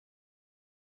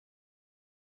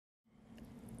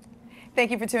Thank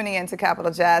you for tuning in to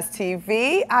Capital Jazz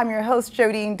TV. I'm your host,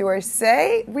 Jodine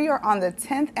Dorsey. We are on the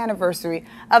 10th anniversary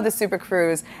of the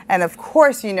SuperCruise. And of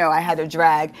course, you know I had to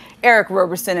drag Eric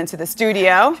Roberson into the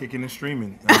studio. Kicking and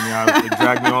streaming. I mean, it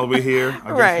dragged me all the way here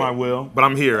against my will. But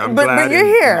I'm here. I'm glad but you're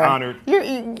here. and honored.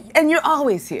 And you're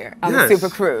always here on the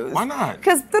SuperCruise. Why not?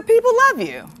 Because the people love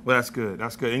you. Well, that's good.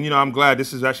 That's good. And, you know, I'm glad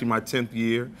this is actually my 10th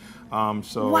year.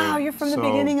 Wow, you're from the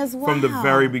beginning as well. From the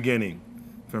very beginning.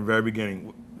 From the very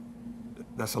beginning.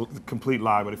 That's a complete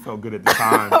lie, but it felt good at the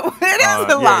time. It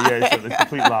is a lie. Yeah, it's a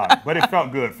complete lie. But it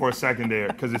felt good for a second there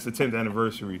because it's the 10th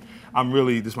anniversary.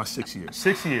 This is my 6th year.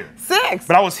 6th year. 6?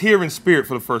 But I was here in spirit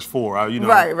for the first 4. You know.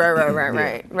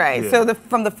 Right. Yeah. So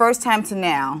from the first time to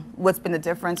now, what's been the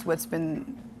difference? What's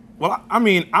been? Well, I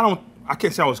mean, I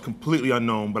can't say I was completely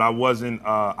unknown, but I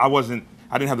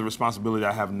didn't have the responsibility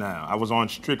I have now. I was on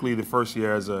strictly the first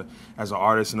year as an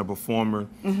artist and a performer,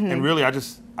 and really,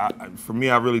 for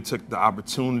me, I really took the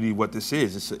opportunity. What this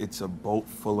is, it's a boat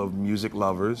full of music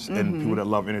lovers and people that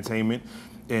love entertainment,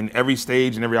 and every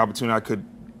stage and every opportunity I could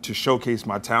to showcase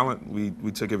my talent,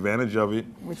 we took advantage of it.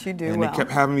 Which you do and well. they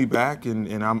kept having me back,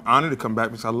 and I'm honored to come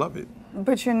back because I love it.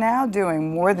 But you're now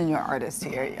doing more than your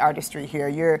artistry here.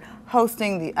 You're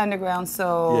hosting the Underground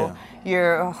Soul. Yeah.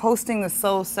 You're hosting the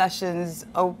Soul Sessions,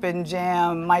 Open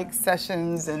Jam, mic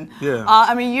sessions, and yeah.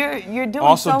 I mean, you're doing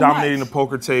also so dominating much. the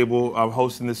poker table. I'm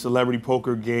hosting the celebrity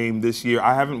poker game this year.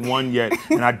 I haven't won yet,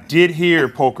 and I did hear,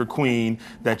 Poker Queen,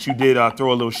 that you did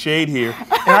throw a little shade here,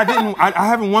 and I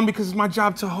haven't won because it's my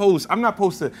job to host. I'm not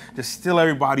supposed to just steal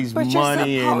everybody's money. But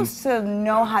you're supposed to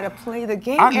know how to play the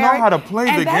game. I know Eric, how to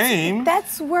play the game.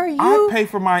 That's where you. I pay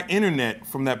for my internet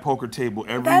from that poker table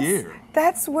every year.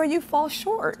 That's where you fall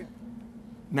short.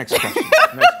 Next question.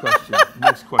 Next question.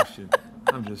 Next question.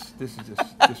 This is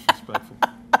just disrespectful.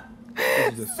 But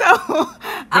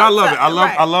I love it.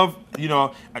 I love, you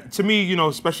know, to me, you know,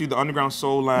 especially the Underground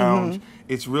Soul Lounge,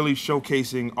 it's really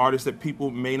showcasing artists that people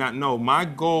may not know. My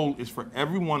goal is for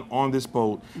everyone on this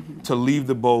boat to leave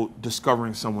the boat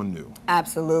discovering someone new.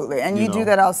 Absolutely, and you do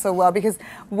that all so well, because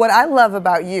what I love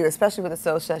about you, especially with the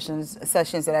Soul sessions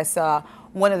that I saw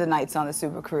one of the nights on the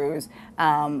SuperCruise,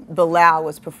 Bilal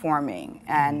was performing,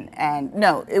 and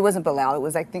no, it wasn't Bilal, it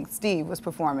was, I think, Steve was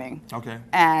performing. Okay.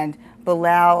 And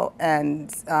Bilal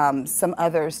and some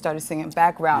others started singing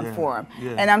background for him.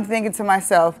 Yeah. And I'm thinking to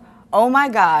myself, oh my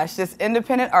gosh, this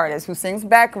independent artist who sings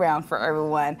background for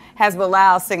everyone has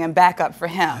Bilal singing backup for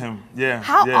him. Yeah.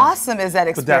 How awesome is that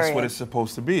experience? But that's what it's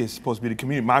supposed to be. It's supposed to be the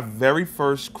community. My very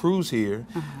first cruise here,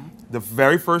 the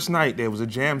very first night, there was a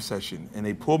jam session, and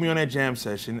they pulled me on that jam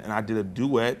session, and I did a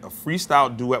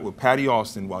freestyle duet with Patty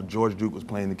Austin while George Duke was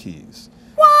playing the keys.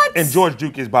 What? And George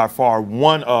Duke is by far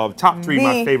one of top 3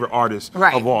 my favorite artists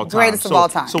of all time. Greatest of all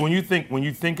time. So when you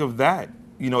think of that,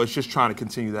 you know, it's just trying to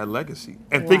continue that legacy.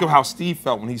 And think of how Steve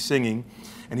felt when he's singing,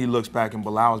 and he looks back and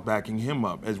Bilal's backing him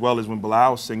up, as well as when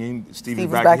Bilal's singing, Steve is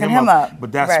backing him up.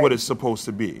 But that's what it's supposed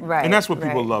to be. And that's what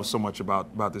people love so much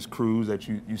about this cruise, that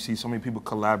you see so many people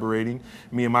collaborating.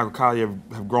 Me and Michael Collier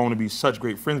have grown to be such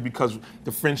great friends because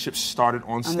the friendship started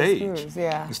on stage. Cruise,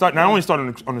 yeah. It not only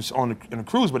started on a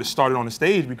cruise, but it started on the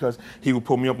stage because he would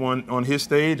pull me up on his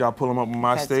stage, I'll pull him up on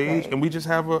my stage, and we just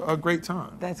have a great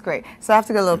time. That's great. So I have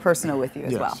to get a little personal with you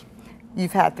as well.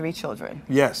 You've had 3 children.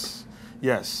 Yes.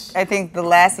 Yes. I think the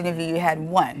last interview you had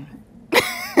 1.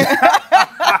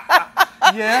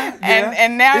 Yeah.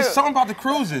 And now it's something about the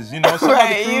cruises, you know. About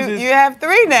the cruises. You have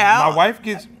 3 now.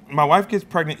 My wife gets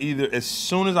pregnant either as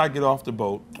soon as I get off the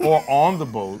boat or on the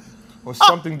boat or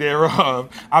something thereof.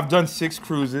 I've done 6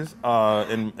 cruises,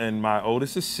 and my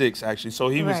oldest is 6 actually. So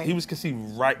he was conceived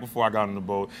right before I got on the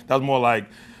boat. That was more like,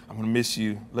 I'm gonna miss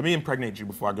you. Let me impregnate you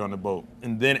before I get on the boat.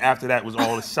 And then after that was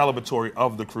all the celebratory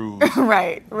of the cruise.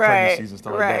 Pregnancies and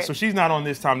stuff like that. So she's not on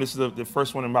this time. This is the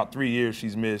first one in about 3 years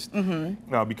she's missed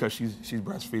because she's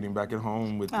breastfeeding back at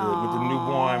home with the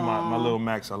newborn, my little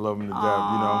Max. I love him to death,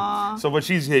 you know. So, but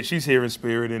she's here in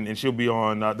spirit, and she'll be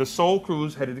on the Soul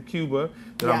Cruise headed to Cuba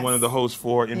that I'm one of the hosts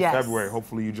for in February.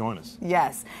 Hopefully you join us.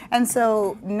 Yes. And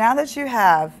so now that you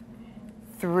have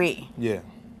 3. Yeah.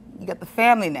 You got the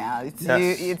family now.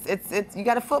 You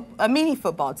got a mini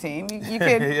football team. You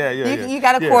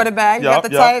got a quarterback. You got the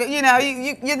title. You know,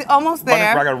 you're almost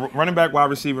there. I got a running back,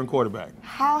 wide receiver, and quarterback.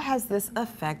 How has this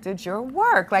affected your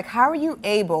work? Like, how are you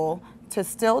able to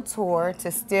still tour,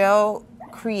 to still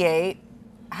create?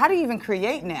 How do you even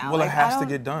create now? Well, it has to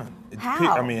get done.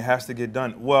 How? I mean, it has to get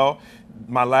done. Well,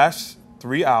 my last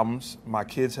 3 albums, my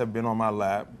kids have been on my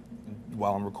lap,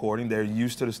 while I'm recording. They're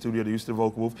used to the studio, they're used to the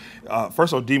vocal booth.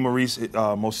 First of all, D. Maurice,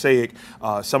 Mosaic,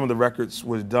 some of the records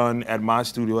was done at my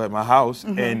studio, at my house,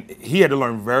 and he had to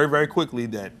learn very, very quickly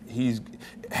that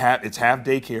it's half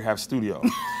daycare, half studio.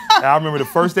 And I remember the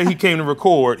first day he came to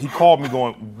record, he called me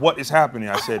going, "What is happening?"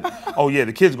 I said, "Oh yeah,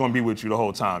 the kid's gonna be with you the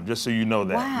whole time, just so you know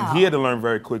that." Wow. And he had to learn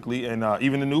very quickly, and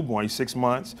even the newborn, he's 6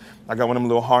 months. I got one of them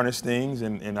little harness things,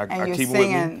 and I keep it with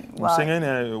me. I'm singing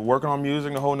and working on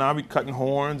music the whole night, we cutting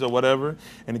horns or whatever,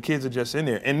 and the kids are just in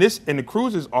there. And the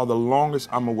cruises are the longest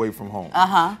I'm away from home.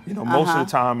 You know, most of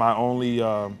the time I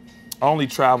only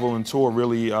travel and tour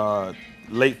really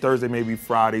late Thursday, maybe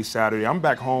Friday, Saturday. I'm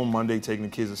back home Monday, taking the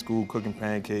kids to school, cooking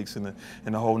pancakes and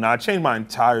the whole night. I changed my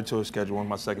entire tour schedule when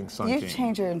my second son came. You've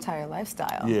changed your entire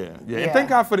lifestyle. Yeah. And thank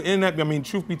God for the internet. I mean,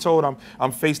 truth be told, I'm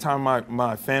FaceTime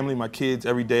my family, my kids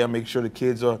every day. I make sure the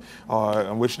kids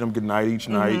I'm wishing them good night each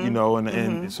night, you know,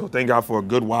 and so thank God for a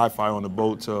good Wi-Fi on the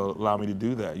boat to allow me to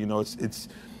do that. You know, it's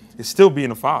still being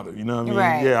a father, you know what I mean?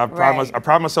 Right, yeah, I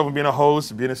pride myself on being a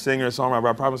host, being a singer, a songwriter, but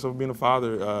I pride myself on being a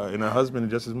father and a husband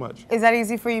just as much. Is that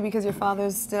easy for you because your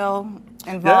father's still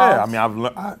involved? Yeah, I mean,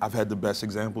 I've had the best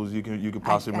examples you could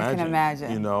possibly imagine. I can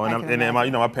imagine. You know,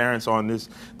 and my parents on this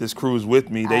cruise with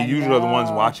me, they usually are the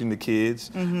ones watching the kids,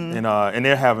 and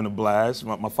they're having a blast.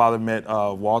 My father met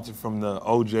Walter from the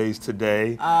OJs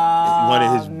today, one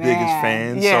of his biggest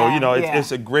fans. Yeah, so you know,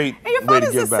 it's a great and your way to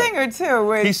father's give a back. singer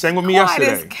too. He sang with me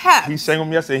yesterday. He sang with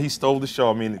me yesterday. He stole the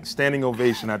show. I mean, standing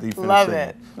ovation after he finished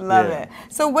singing. Love it.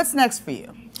 So what's next for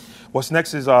you? What's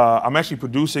next is I'm actually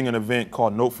producing an event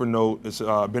called Note for Note. It's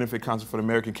a benefit concert for the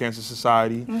American Cancer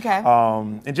Society. Okay.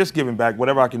 And just giving back,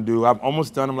 whatever I can do. I'm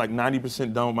almost done. I'm like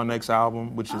 90% done with my next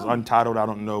album, which is untitled. I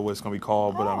don't know what it's going to be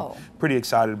called, but I'm pretty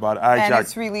excited about it. And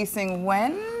it's releasing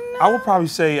when? I would probably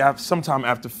say sometime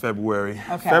after February.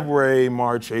 Okay. February,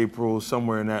 March, April,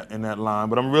 somewhere in that line.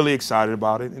 But I'm really excited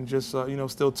about it and just you know,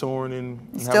 still touring and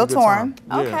still having a good time.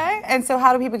 Okay. Yeah. And so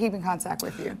how do people keep in contact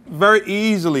with you? Very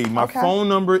easily. My phone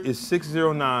number is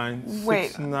 609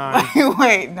 Wait. 69.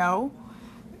 Wait, no.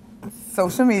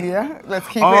 Social media. Let's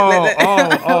keep it.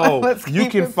 Let's you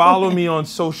keep can it follow me on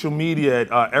social media at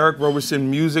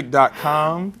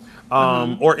ericrobersonmusic.com.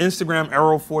 Or Instagram,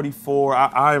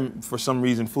 Arrow44. I am, for some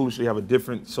reason, foolishly have a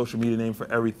different social media name for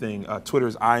everything. Twitter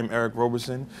is I am Eric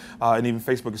Roberson, and even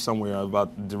Facebook is somewhere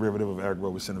about derivative of Eric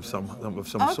Roberson of some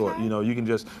sort. You know, you can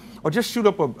just shoot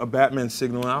up a Batman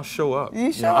signal and I'll show up.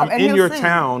 You show up, I'm in your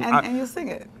town, and you'll sing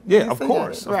it. Yeah, of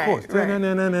course. Right.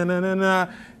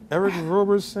 Eric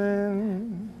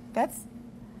Roberson. That's,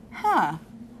 I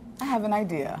have an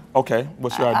idea. Okay,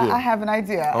 what's your idea? I have an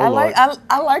idea. Oh, I like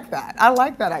that. I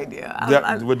like that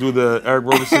idea. We'll do the Eric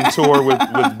Roberson tour with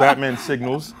Batman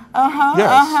signals.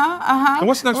 Yes. And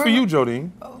what's next for you,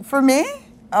 Jodine? For me?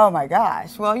 Oh my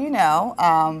gosh. Well, you know,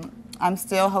 I'm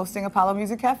still hosting Apollo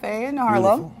Music Cafe in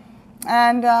Harlem. Beautiful.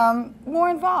 And more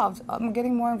involved. I'm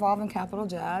getting more involved in Capital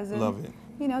Jazz. And, love it.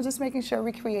 You know, just making sure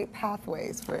we create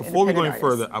pathways for Before we go any artists.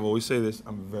 further, I always say this,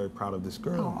 I'm very proud of this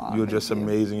girl. Aw, you're just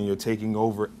amazing and you're taking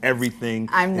over everything.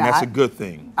 I'm not. And that's a good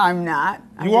thing. I'm not.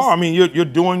 You are. I mean, you're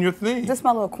doing your thing. Just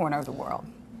my little corner of the world.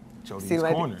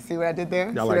 Jodine's corner. See what I did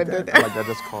there? Yeah, I like that. I like that.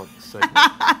 That's called segment.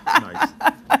 Nice.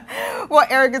 Well,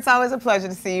 Eric, it's always a pleasure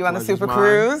to see you on the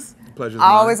SuperCruise. Pleasure's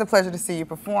mine. Always a pleasure to see you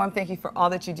perform. Thank you for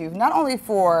all that you do, not only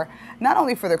for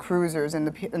the cruisers and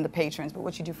the patrons, but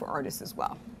what you do for artists as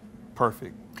well.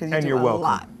 Perfect. Because you do a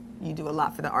lot. You do a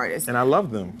lot for the artists. And I love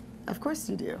them. Of course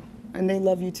you do. And they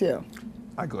love you too.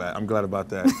 I'm glad about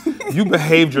that. You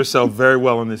behaved yourself very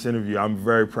well in this interview. I'm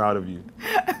very proud of you.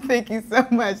 Thank you so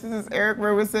much. This is Eric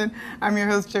Roberson. I'm your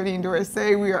host, Jodine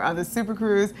Dorsey. We are on the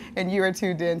SuperCruise, and you are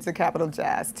tuned in to Capital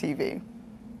Jazz TV.